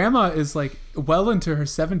 my grandma is like well into her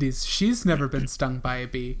 70s. She's never been stung by a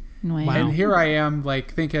bee. Wow. And here I am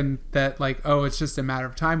like thinking that like, oh, it's just a matter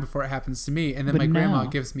of time before it happens to me. And then But my grandma no.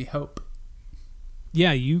 gives me hope.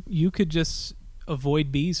 Yeah, you could just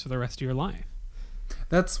avoid bees for the rest of your life.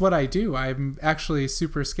 That's what I do. I'm actually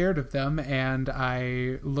super scared of them, and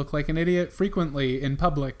I look like an idiot frequently in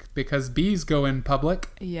public because bees go in public.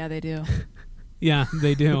 Yeah, they do. Yeah,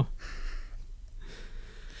 they do.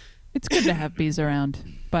 It's good to have bees around,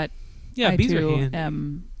 but Yeah, I bees are too handy.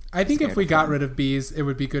 am I think if scared we of got them. rid of bees, it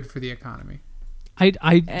would be good for the economy. I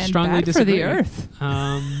and strongly bad disagree. for the earth.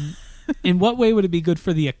 In what way would it be good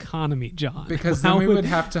for the economy, John? Because How then we would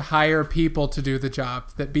have to hire people to do the job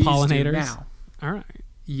that bees do pollinators? now. All right,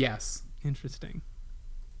 Yes. interesting.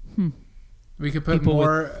 We could put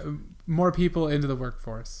People more people into the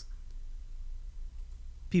workforce.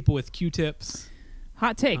 People with Q-tips.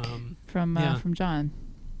 Hot take yeah. from John.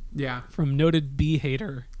 Yeah. From noted bee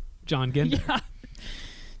hater John Ginder. Yeah.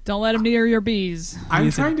 Don't let them near your bees. I'm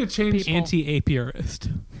He's trying to change people.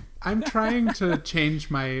 Anti-apiarist. I'm trying to change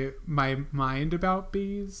my mind about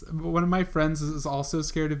bees. One of my friends is also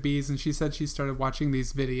scared of bees, and she said she started watching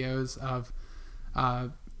these videos of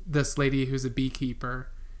this lady who's a beekeeper,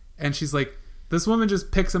 and she's like, this woman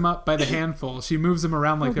just picks them up by the handful. She moves them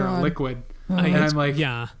around like they're God. liquid. Oh. And I'm like,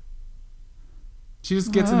 yeah. she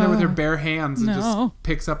just gets in there with her bare hands and No. just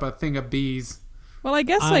picks up a thing of bees. Well, I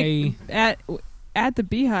guess like at the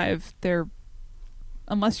beehive, they're,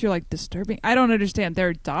 unless you're like disturbing, I don't understand.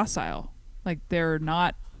 They're docile. Like they're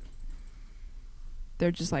not.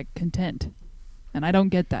 They're just like content, and I don't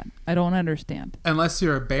get that. I don't understand. Unless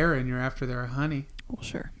you're a bear and you're after their honey. Well,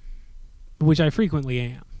 sure. Which I frequently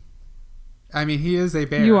am. I mean, he is a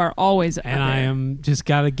bear. You are always a And I bear. am just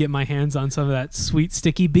got to get my hands on some of that sweet,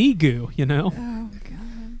 sticky bee goo, you know? Oh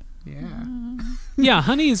God. Yeah. Yeah,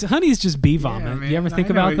 honey's just bee vomit. Yeah, You ever man,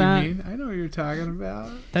 think I know about what that? You mean. I know what you're talking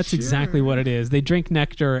about. That's Sure. exactly what it is. They drink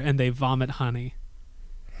nectar and they vomit honey.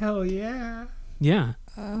 Hell yeah. Yeah.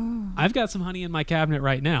 Oh. I've got some honey in my cabinet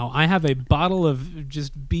right now. I have a bottle of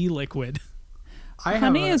just bee liquid.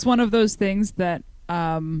 Honey is one of those things that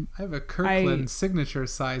I have a Kirkland signature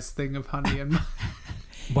size thing of honey in my...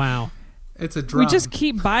 Wow. It's a drum. we just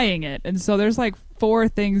keep buying it, and so there's like 4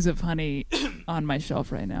 things of honey on my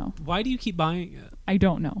shelf right now. Why do you keep buying it? I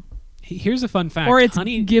don't know, Here's a fun fact. or it's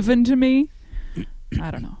honey given to me. I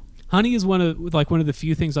don't know. honey is one of the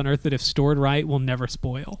few things on earth that if stored right will never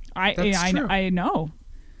spoil. That's true. I know.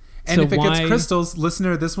 And So if it why- gets crystals,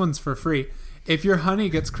 listener, this one's for free. If your honey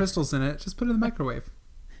gets crystals in it, just put it in the microwave.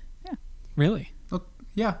 Really?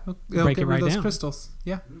 It'll Break get it rid right of those down. crystals.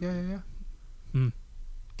 Yeah.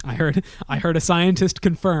 I heard a scientist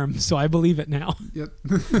confirm, so I believe it now. Yep.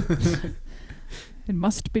 It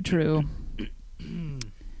must be true.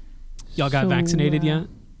 Y'all got So, vaccinated yet?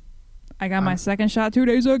 I got my second shot 2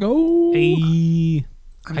 days ago. Hey,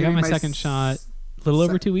 I'm I got getting my second shot a little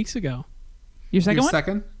over 2 weeks ago. Your second Your one?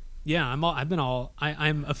 second? Yeah, I'm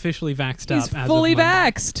officially vaxxed He's up. As fully of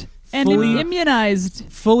Monday. vaxxed and Fully- immunized.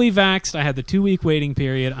 Fully vaxxed. I had the 2-week waiting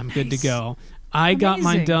period. I'm good to Nice. go. I got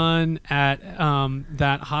mine Amazing. done at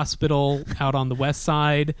that hospital out on the west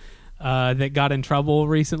side that got in trouble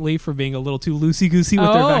recently for being a little too loosey-goosey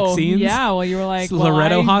with their vaccines. Yeah, well, you were like, It's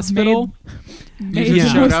Loretto Hospital. Made You the just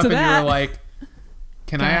Yeah. showed most up of and you that. were like,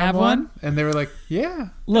 Can I have one? And they were like, yeah.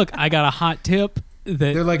 Look, I got a hot tip that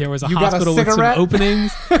They're like, there was a "You got a hospital with some cigarette?"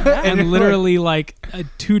 openings. And you're And literally, like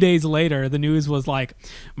 2 days later, the news was like,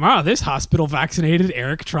 wow, this hospital vaccinated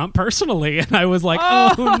Eric Trump personally. And I was like,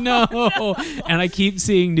 oh, no. And I keep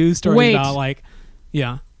seeing news stories Wait. about, like,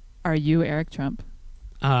 yeah. Are you Eric Trump?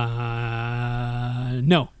 No.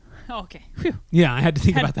 Okay. Phew. Yeah, I had to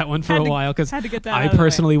think Had- about that one for had a to- while because had to get that I out of the way.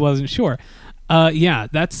 personally wasn't sure. Yeah,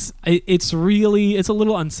 it's a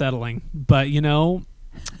little unsettling, but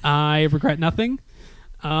I regret nothing.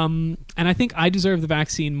 And I think I deserve the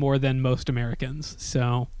vaccine more than most Americans.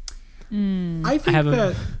 So I think have a-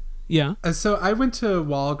 that. yeah, So I went to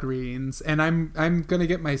Walgreens, and I'm gonna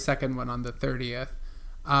get my second one on the 30th.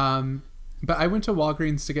 But I went to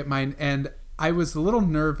Walgreens to get mine, and I was a little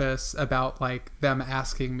nervous about like them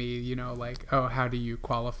asking me, like, oh, how do you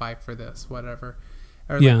qualify for this, whatever,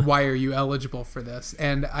 or like, Yeah. why are you eligible for this?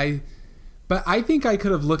 But I think I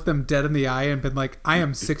could have looked them dead in the eye and been like, I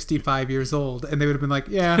am 65 years old, and they would have been like,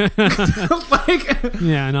 yeah, like,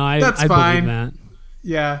 yeah. No, I That's I fine. believe that.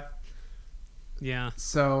 yeah. Yeah.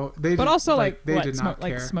 So they, But also, like, they what, did not care.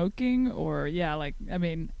 like smoking, or I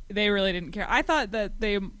mean, they really didn't care. I thought that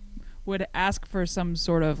they would ask for some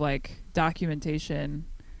sort of like documentation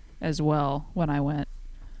as well when I went.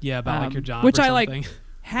 Yeah, about like your job, which or I, like, something.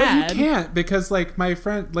 But Had you can't, because like my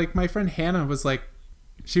friend Hannah was like,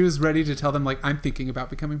 she was ready to tell them like, I'm thinking about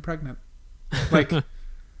becoming pregnant. Like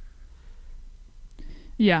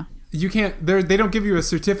yeah, you can't. They don't give you a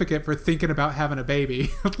certificate for thinking about having a baby.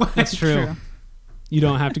 Like, That's true. You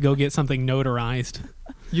don't have to go get something notarized.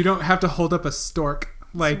 You don't have to hold up a stork.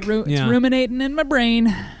 Like, It's ruminating in my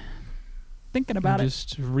brain. Thinking about I'm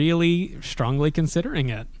just really strongly considering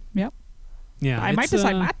it. Yep. Yeah. I might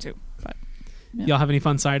decide not to. But yeah. Y'all have any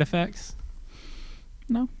fun side effects?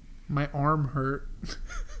 No. my arm hurt.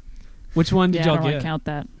 Which one did I y'all don't want get? to count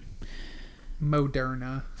that.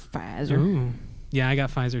 Moderna. Pfizer. Ooh. Yeah, I got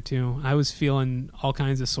Pfizer too. I was feeling all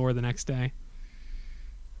kinds of sore the next day.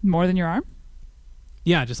 More than your arm?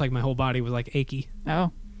 Yeah, just like my whole body was like achy.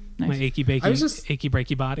 Oh, nice. My achy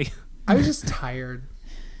breaky body. I was just tired.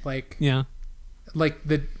 Like Yeah. like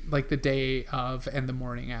the day of and the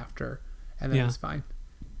morning after, and then it was fine.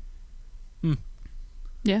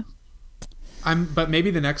 Yeah. But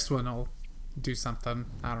maybe the next one I'll do something.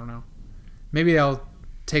 I don't know. Maybe I'll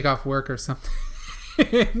take off work or something.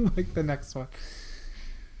 Like the next one.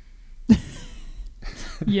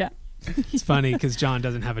 Yeah. It's funny because John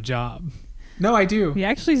doesn't have a job. No, I do. He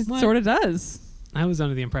actually sort of does. I was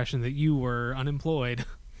under the impression that you were unemployed.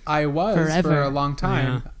 I was Forever. for a long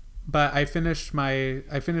time, Yeah. but I finished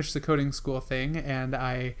the coding school thing, and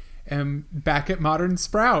I am back at Modern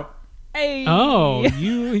Sprout. Hey. Oh,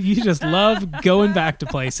 you just love going back to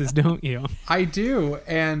places, don't you? I do,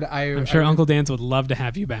 and I'm sure Uncle Dan's would love to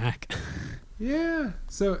have you back. Yeah.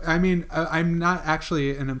 So I mean, I'm not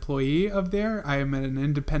actually an employee of there. I am an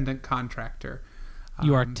independent contractor.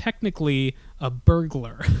 You are technically a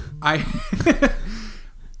burglar. I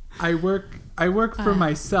I work for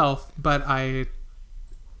myself, but I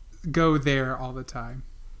go there all the time.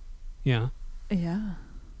 Yeah. Yeah.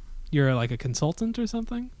 You're like a consultant or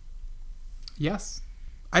something? Yes.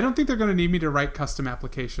 I don't think they're going to need me to write custom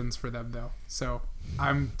applications for them though. So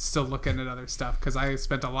I'm still looking at other stuff because I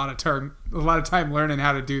spent a lot of time learning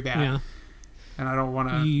how to do that. Yeah. And I don't want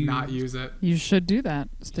to not use it. You should do that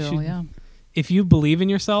still, yeah. If you believe in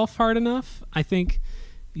yourself hard enough, I think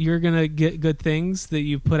you're going to get good things that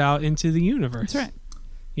you put out into the universe. That's right.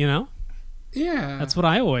 You know? Yeah. That's what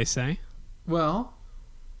I always say. Well,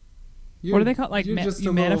 What do they call it? Like you're just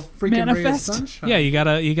you a little freaking ray of manifest? sunshine. Yeah, you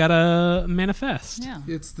gotta manifest. Yeah.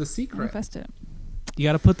 It's the secret. Manifest it. You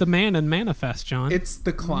gotta put the man in manifest, John. It's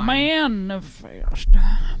the climb. Manifest.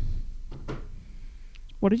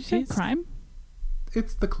 What did you say? It's- Crime?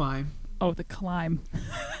 It's the climb. Oh, the climb.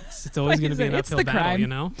 It's always Like gonna you be said, an it's uphill the battle, crime. you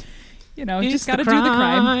know? You know, you It's just got to do the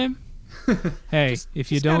crime. Hey,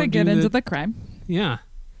 if you Just got to don't get do into the crime. Yeah.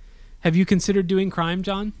 Have you considered doing crime,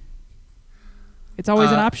 John? It's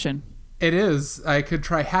always an Uh, option. It is. I could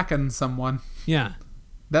try hacking someone. Yeah.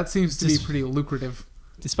 That seems to be Just- pretty lucrative.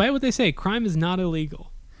 Despite what they say, crime is not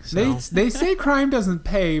illegal. So They say crime doesn't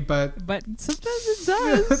pay, but But sometimes it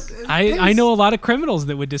does. I know a lot of criminals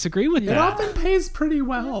that would disagree with it that. often pays pretty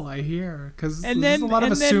well. I hear because And there's a then- lot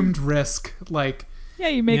of and then- assumed risk. Like Yeah,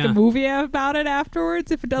 you make Yeah. a movie about it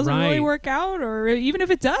afterwards if it doesn't really Right. work out, or even if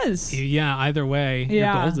it does. Yeah, either way,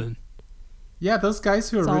 Yeah. you're golden. yeah, those guys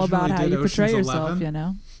who It's all originally about how did you portray Ocean's yourself, 11, you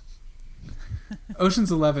know?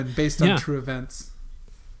 Ocean's 11 based on Yeah. true events.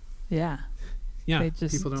 Yeah. Yeah. They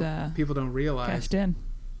just People don't realize. cashed in.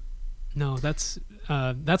 No, that's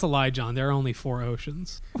a lie, John. There are only 4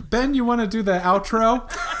 oceans. Ben, you want to do the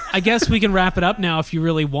outro? I guess we can wrap it up now if you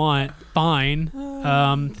really want. Fine.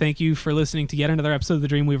 Thank you for listening to yet another episode of the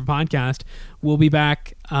Dreamweaver podcast. We'll be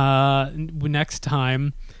back next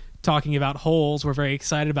time talking about Holes. We're very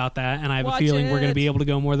excited about that, and I have a Watch feeling we're going to it. be able to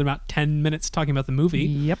go more than about 10 minutes talking about the movie.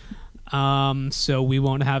 Yep. So we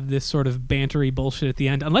won't have this sort of bantery bullshit at the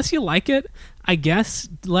end. Unless you like it, I guess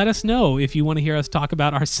let us know if you want to hear us talk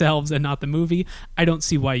about ourselves and not the movie. I don't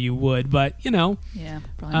see why you would, but you know, Yeah,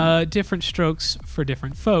 probably not. different strokes for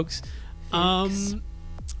different folks.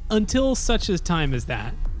 Until such a time as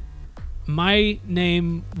that, my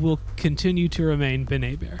name will continue to remain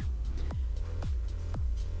Benet Bear.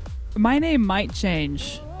 My name might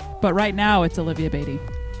change, but right now it's Olivia Beatty.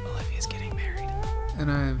 Olivia's getting married.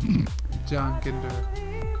 And I'm John Ginder.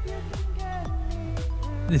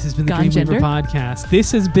 This has been the Gone Dreamweaver gender? podcast.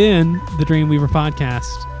 This has been the Dreamweaver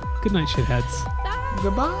podcast. Good night, shitheads.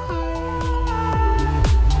 Goodbye.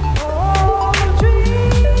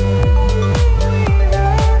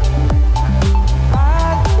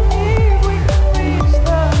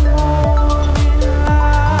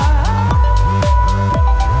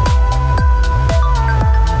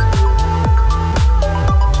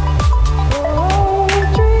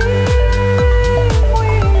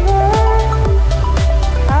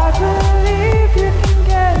 I believe you can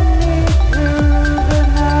get me through the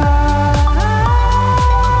night.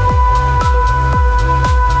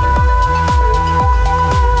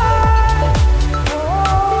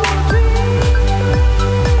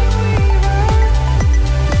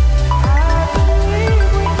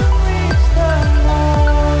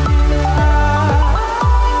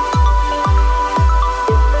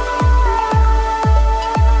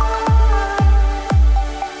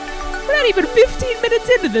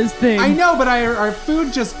 this thing. I know, but our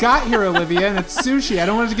food just got here, Olivia, and it's sushi. I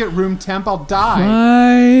don't want it to get room temp. I'll die.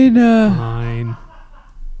 Fine. Fine.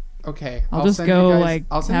 Okay, I'll just send go, you guys, like,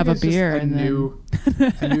 I'll send have you a guys just beer a and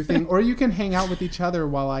new thing, or you can hang out with each other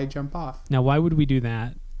while I jump off. Now, why would we do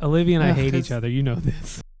that? Olivia and I hate 'cause- each other. You know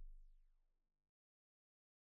this.